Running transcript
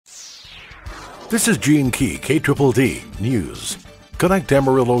This is Gene Key, KDDD News.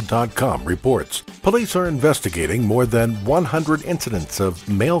 ConnectAmarillo.com reports police are investigating more than 100 incidents of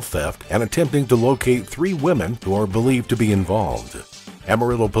mail theft and attempting to locate 3 women who are believed to be involved.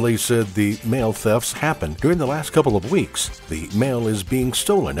 Amarillo police said the mail thefts happened during the last couple of weeks. The mail is being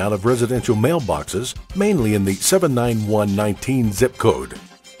stolen out of residential mailboxes, mainly in the 79119 zip code.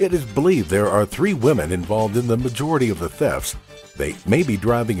 It is believed there are 3 women involved in the majority of the thefts. They may be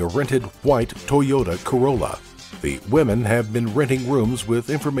driving a rented white Toyota Corolla. The women have been renting rooms with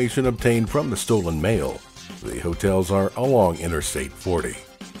information obtained from the stolen mail. The hotels are along Interstate 40.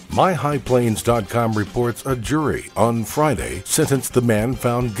 MyHighPlains.com reports a jury on Friday sentenced the man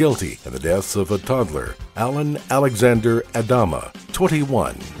found guilty in the deaths of a toddler. Alan Alexander Adama,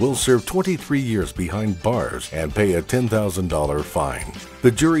 21, will serve 23 years behind bars and pay a $10,000 fine. The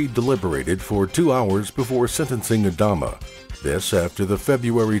jury deliberated for 2 hours before sentencing Adama. This after the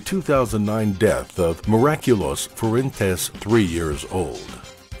February 2009 death of Miraculous Fuentes, 3 years old.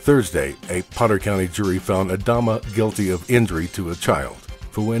 Thursday, a Potter County jury found Adama guilty of injury to a child.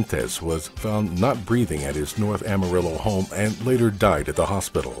 Fuentes was found not breathing at his North Amarillo home and later died at the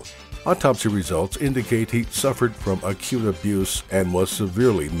hospital. Autopsy results indicate he suffered from acute abuse and was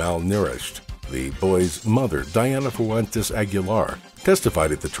severely malnourished. The boy's mother, Diana Fuentes Aguilar,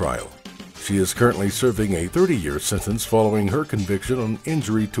 testified at the trial. She is currently serving a 30-year sentence following her conviction on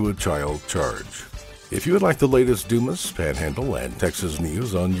injury to a child charge. If you would like the latest Dumas, Panhandle, and Texas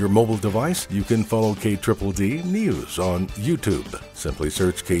news on your mobile device, you can follow KDDD News on YouTube. Simply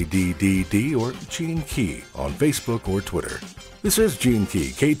search KDDD or Gene Key on Facebook or Twitter. This is Gene Key,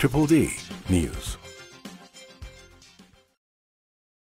 KDDD News.